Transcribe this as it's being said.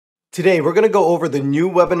Today, we're going to go over the new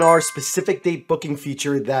webinar specific date booking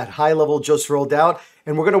feature that GoHighLevel just rolled out,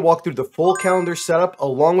 and we're going to walk through the full calendar setup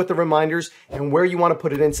along with the reminders and where you want to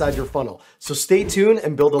put it inside your funnel. So stay tuned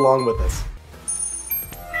and build along with us.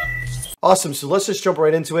 Awesome, so let's just jump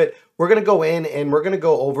right into it. We're going to go in and we're going to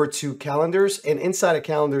go over to calendars, and inside of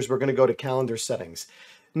calendars, we're going to go to calendar settings.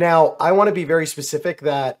 Now, I want to be very specific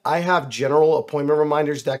that I have general appointment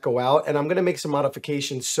reminders that go out, and I'm going to make some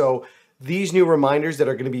modifications. So these new reminders that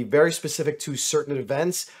are going to be very specific to certain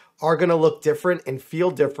events are going to look different and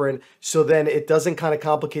feel different. So then it doesn't kind of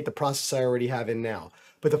complicate the process I already have in now.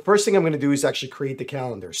 But the first thing I'm going to do is actually create the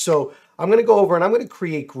calendar. So I'm going to go over and I'm going to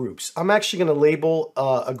create groups. I'm actually going to label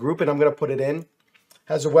a group and I'm going to put it in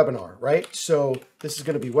as a webinar, right? So this is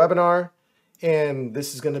going to be webinar and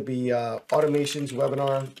this is going to be automations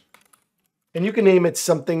webinar. And you can name it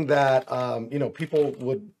something that, people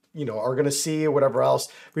would, are going to see or whatever else.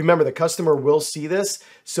 Remember, the customer will see this.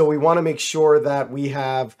 So we want to make sure that we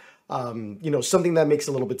have, something that makes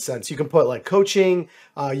a little bit sense. You can put like coaching,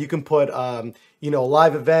 you can put,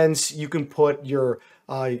 live events, you can put your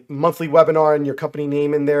monthly webinar and your company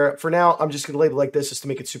name in there. For now, I'm just going to label it like this just to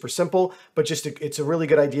make it super simple, but it's a really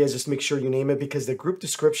good idea just to make sure you name it, because the group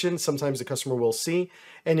description, sometimes the customer will see,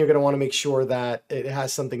 and you're going to want to make sure that it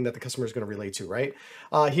has something that the customer is going to relate to, right?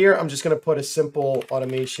 Here, I'm just going to put a simple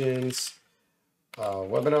automations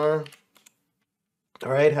webinar.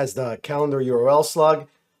 All right, has the calendar URL slug.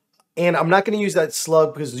 And I'm not going to use that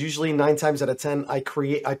slug because usually 9 times out of 10, I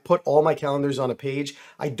put all my calendars on a page.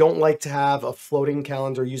 I don't like to have a floating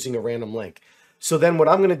calendar using a random link. So then what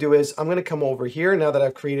I'm going to do is I'm going to come over here. Now that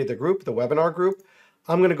I've created the group, the webinar group,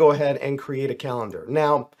 I'm going to go ahead and create a calendar.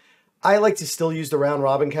 Now, I like to still use the round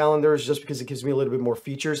robin calendars just because it gives me a little bit more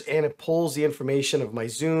features and it pulls the information of my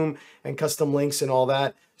Zoom and custom links and all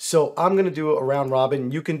that. So I'm going to do a round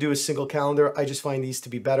robin. You can do a single calendar. I just find these to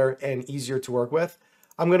be better and easier to work with.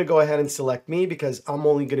 I'm going to go ahead and select me because I'm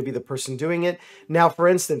only going to be the person doing it. Now, for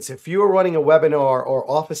instance, if you are running a webinar or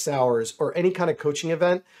office hours or any kind of coaching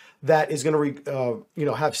event that is going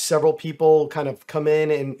to, have several people kind of come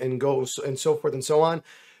in and go and so forth and so on,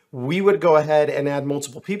 we would go ahead and add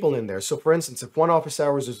multiple people in there. So for instance, if one office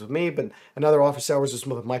hours is with me, but another office hours is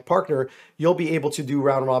with my partner, you'll be able to do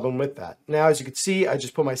round robin with that. Now, as you can see, I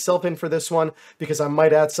just put myself in for this one because I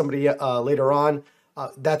might add somebody later on.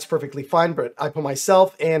 That's perfectly fine, but I put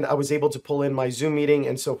myself and I was able to pull in my Zoom meeting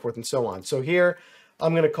and so forth and so on. So here,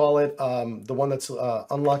 I'm going to call it the one that's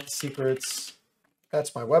Unlock the Secrets.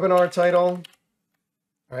 That's my webinar title.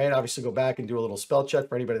 All right, obviously go back and do a little spell check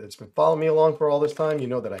for anybody that's been following me along for all this time. You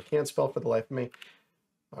know that I can't spell for the life of me.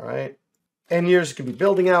 All right, and yours could be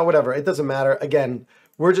building out, whatever. It doesn't matter. Again,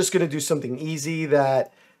 we're just going to do something easy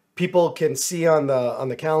that people can see on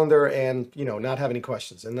the calendar and, not have any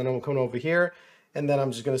questions. And then I'm coming over here. And then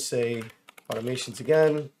I'm just going to say automations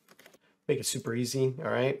again, make it super easy.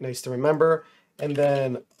 All right, nice to remember. And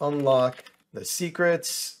then unlock the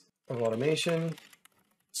secrets of automation.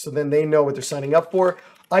 So then they know what they're signing up for.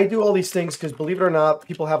 I do all these things because, believe it or not,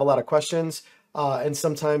 people have a lot of questions and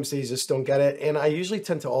sometimes they just don't get it. And I usually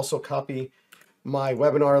tend to also copy my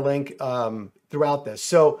webinar link throughout this.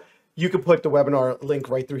 So you could put the webinar link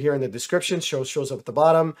right through here in the description, shows up at the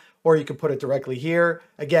bottom, or you can put it directly here.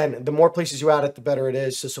 Again, the more places you add it, the better it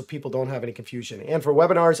is, so people don't have any confusion. And for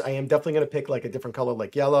webinars, I am definitely going to pick like a different color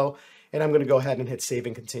like yellow, and I'm going to go ahead and hit save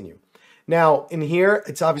and continue. Now in here,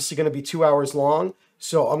 it's obviously going to be 2 hours long.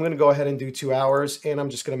 So I'm going to go ahead and do 2 hours, and I'm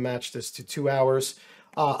just going to match this to 2 hours.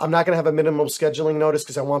 I'm not going to have a minimum scheduling notice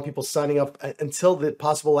because I want people signing up until the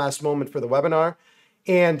possible last moment for the webinar.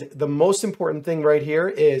 And the most important thing right here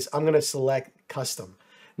is I'm going to select custom.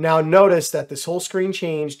 Now notice that this whole screen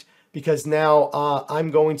changed because now I'm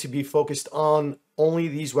going to be focused on only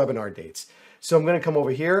these webinar dates. So I'm going to come over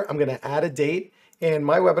here. I'm going to add a date, and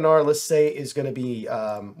my webinar, let's say, is going to be,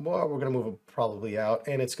 we're going to move it probably out,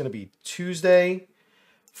 and it's going to be Tuesday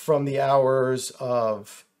from the hours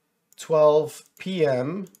of 12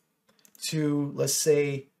 p.m. to, let's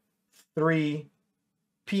say, 3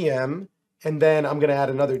 p.m. And then I'm going to add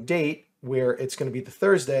another date where it's going to be the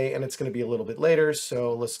Thursday and it's going to be a little bit later.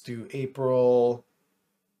 So let's do April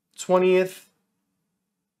 20th.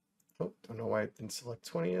 Oh, don't know why I didn't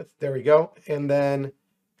select 20th. There we go. And then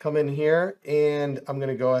come in here and I'm going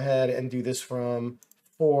to go ahead and do this from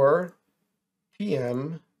 4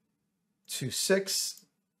 p.m. to 6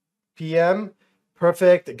 p.m.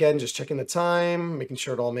 Perfect. Again, just checking the time, making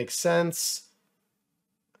sure it all makes sense.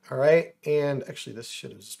 All right, and actually this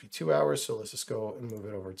should just be 2 hours, so let's just go and move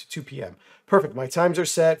it over to 2 p.m. Perfect, my times are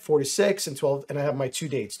set, 4 to 6 and 12, and I have my 2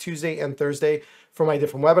 dates, Tuesday and Thursday, for my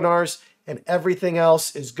different webinars. and everything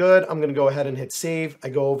else is good. I'm going to go ahead and hit save. I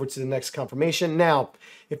go over to the next confirmation. Now,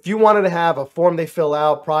 if you wanted to have a form they fill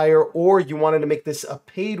out prior, or you wanted to make this a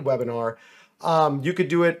paid webinar, you could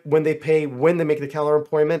do it when they pay, when they make the calendar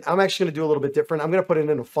appointment. I'm actually going to do a little bit different. I'm going to put it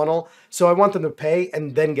in a funnel. So I want them to pay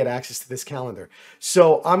and then get access to this calendar.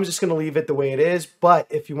 So I'm just going to leave it the way it is. But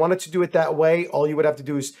if you wanted to do it that way, all you would have to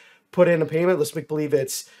do is put in a payment. Let's make believe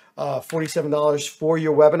it's $47 for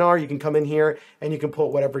your webinar. You can come in here and you can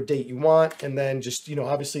put whatever date you want. And then just,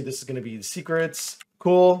 obviously this is going to be the secrets.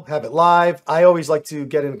 Cool. Have it live. I always like to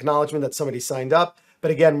get an acknowledgement that somebody signed up.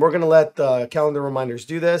 But again, we're going to let the calendar reminders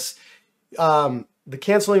do this. The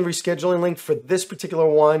canceling rescheduling link for this particular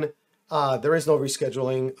one, there is no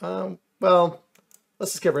rescheduling. Well,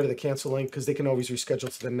 let's just get rid of the cancel link because they can always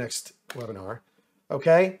reschedule to the next webinar.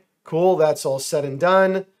 Okay, cool. That's all said and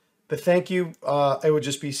done. The thank you, it would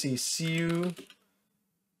just be see you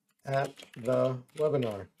at the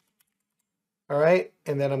webinar. All right,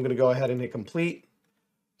 and then I'm going to go ahead and hit complete.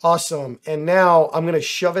 Awesome. And now I'm going to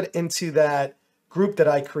shove it into that group that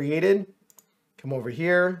I created. Come over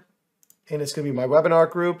here. And it's going to be my webinar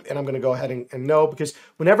group. And I'm going to go ahead and no, because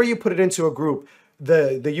whenever you put it into a group,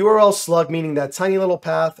 the URL slug, meaning that tiny little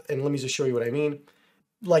path, and let me just show you what I mean,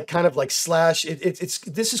 like kind of like slash,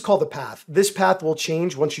 this is called the path. This path will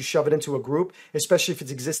change once you shove it into a group, especially if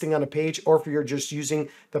it's existing on a page or if you're just using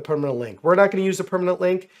the permanent link. We're not going to use the permanent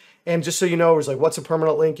link. And just so you know, it's like, what's a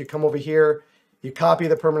permanent link? You come over here, you copy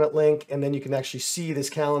the permanent link, and then you can actually see this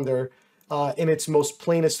calendar in its most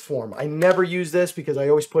plainest form. I never use this because I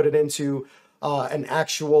always put it into an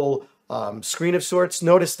actual screen of sorts.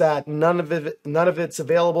 Notice that none of it's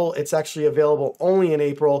available. It's actually available only in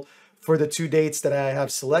April for the 2 dates that I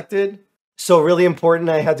have selected. So really important,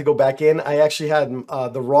 I had to go back in. I actually had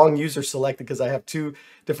the wrong user selected because I have 2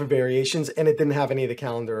 different variations and it didn't have any of the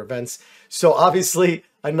calendar events. So obviously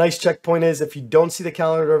a nice checkpoint is if you don't see the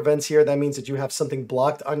calendar events here, that means that you have something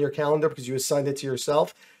blocked on your calendar because you assigned it to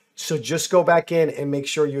yourself. So just go back in and make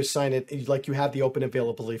sure you assign it like you have the open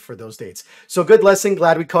availability for those dates. So good lesson.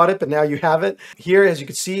 Glad we caught it, but now you have it. Here, as you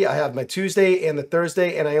can see, I have my Tuesday and the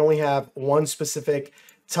Thursday, and I only have one specific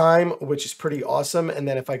time, which is pretty awesome. And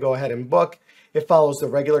then if I go ahead and book, it follows the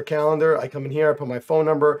regular calendar. I come in here, I put my phone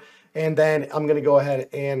number, and then I'm going to go ahead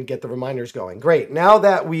and get the reminders going. Great. Now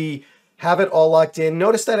that we have it all locked in,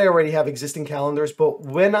 notice that I already have existing calendars, but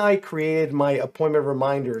when I created my appointment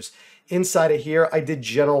reminders, inside of here, I did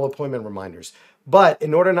general appointment reminders. But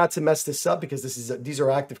in order not to mess this up, because these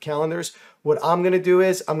are active calendars, what I'm going to do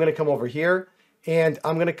is I'm going to come over here and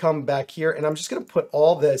I'm going to come back here and I'm just going to put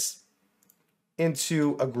all this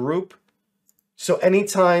into a group. So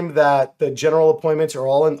anytime that the general appointments are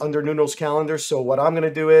all under Nuno's calendar. So what I'm going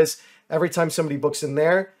to do is every time somebody books in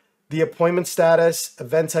there, the appointment status,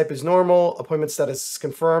 event type is normal, appointment status is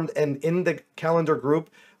confirmed. And in the calendar group,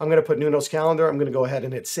 I'm going to put Nuno's calendar. I'm going to go ahead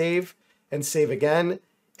and hit save and save again.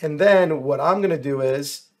 And then what I'm going to do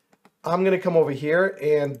is I'm going to come over here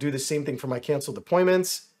and do the same thing for my canceled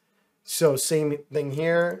appointments. So same thing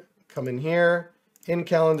here, come in here, in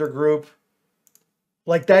calendar group.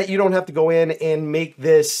 Like that, you don't have to go in and make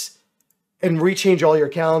this and rechange all your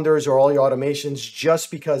calendars or all your automations just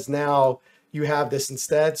because now you have this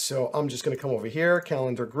instead. So I'm just going to come over here,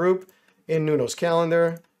 calendar group, in Nuno's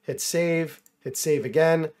calendar, hit save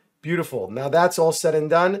again. Beautiful. Now that's all said and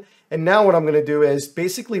done. And now what I'm going to do is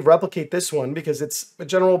basically replicate this one because it's a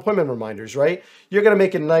general appointment reminders, right? You're going to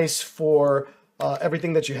make it nice for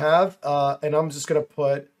everything that you have. And I'm just going to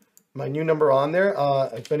put my new number on there.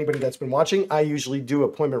 If anybody that's been watching, I usually do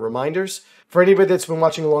appointment reminders. For anybody that's been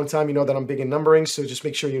watching a long time, you know that I'm big in numbering. So just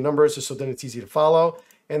make sure you number it so then it's easy to follow.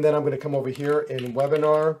 And then I'm going to come over here in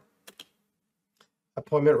webinar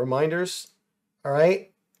appointment reminders. All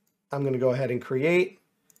right. I'm going to go ahead and create.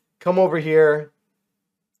 Come over here.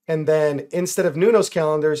 And then instead of Nuno's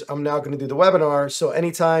calendars, I'm now going to do the webinar. So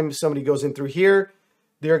anytime somebody goes in through here,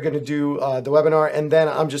 they're going to do the webinar. And then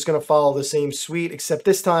I'm just going to follow the same suite, except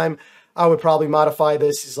this time I would probably modify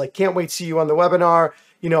this. It's like, can't wait to see you on the webinar.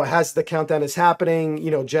 You know, it has the countdown is happening,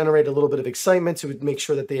 you know, generate a little bit of excitement to make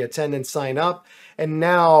sure that they attend and sign up. And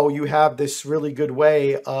now you have this really good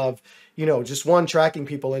way of, you know, just one, tracking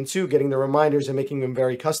people, and two, getting the reminders and making them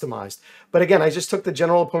very customized. But again, I just took the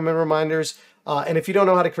general appointment reminders. And if you don't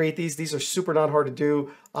know how to create these are super not hard to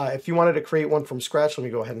do. If you wanted to create one from scratch, let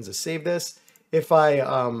me go ahead and just save this. If I,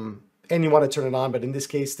 and you want to turn it on, but in this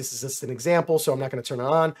case, this is just an example, so I'm not going to turn it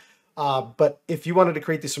on. But if you wanted to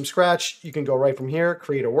create this from scratch, you can go right from here,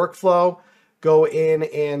 create a workflow, go in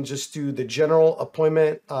and just do the general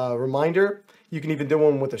appointment reminder. You can even do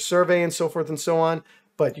one with a survey and so forth and so on.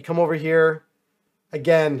 But you come over here,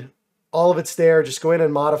 again, all of it's there. Just go in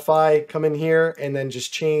and modify, come in here, and then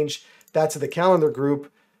just change that to the calendar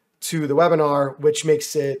group to the webinar, which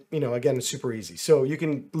makes it, again, super easy. So you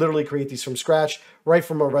can literally create these from scratch, right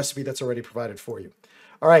from a recipe that's already provided for you.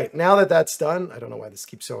 All right, now that that's done, I don't know why this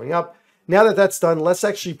keeps showing up. Now that that's done, let's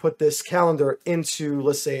actually put this calendar into,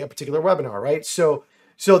 let's say, a particular webinar, right? So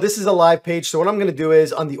this is a live page. So what I'm gonna do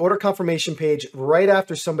is on the order confirmation page, right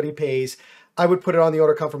after somebody pays, I would put it on the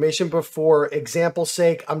order confirmation, but for example's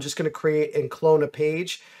sake, I'm just gonna create and clone a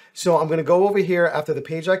page. So I'm gonna go over here after the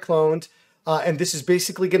page I cloned, and this is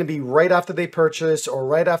basically gonna be right after they purchase or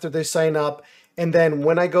right after they sign up. And then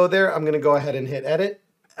when I go there, I'm gonna go ahead and hit edit.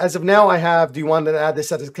 As of now, I have, do you want to add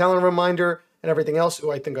this as a calendar reminder and everything else?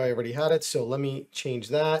 Oh, I think I already had it. So let me change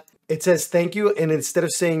that. It says thank you. And instead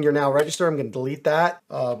of saying you're now registered, I'm going to delete that.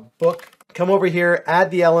 Book. Come over here, add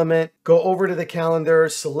the element, go over to the calendar,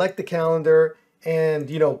 select the calendar, and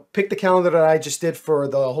pick the calendar that I just did for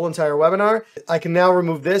the whole entire webinar. I can now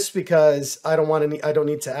remove this because I don't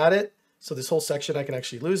need to add it. So this whole section, I can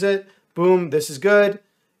actually lose it. Boom, this is good.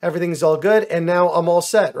 Everything's all good, and now I'm all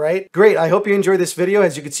set, right? Great, I hope you enjoyed this video.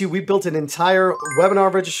 As you can see, we built an entire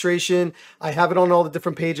webinar registration. I have it on all the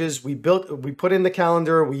different pages. We put in the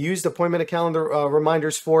calendar, we used appointment calendar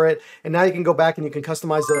reminders for it, and now you can go back and you can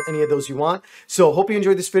customize any of those you want. So hope you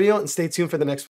enjoyed this video, and stay tuned for the next one.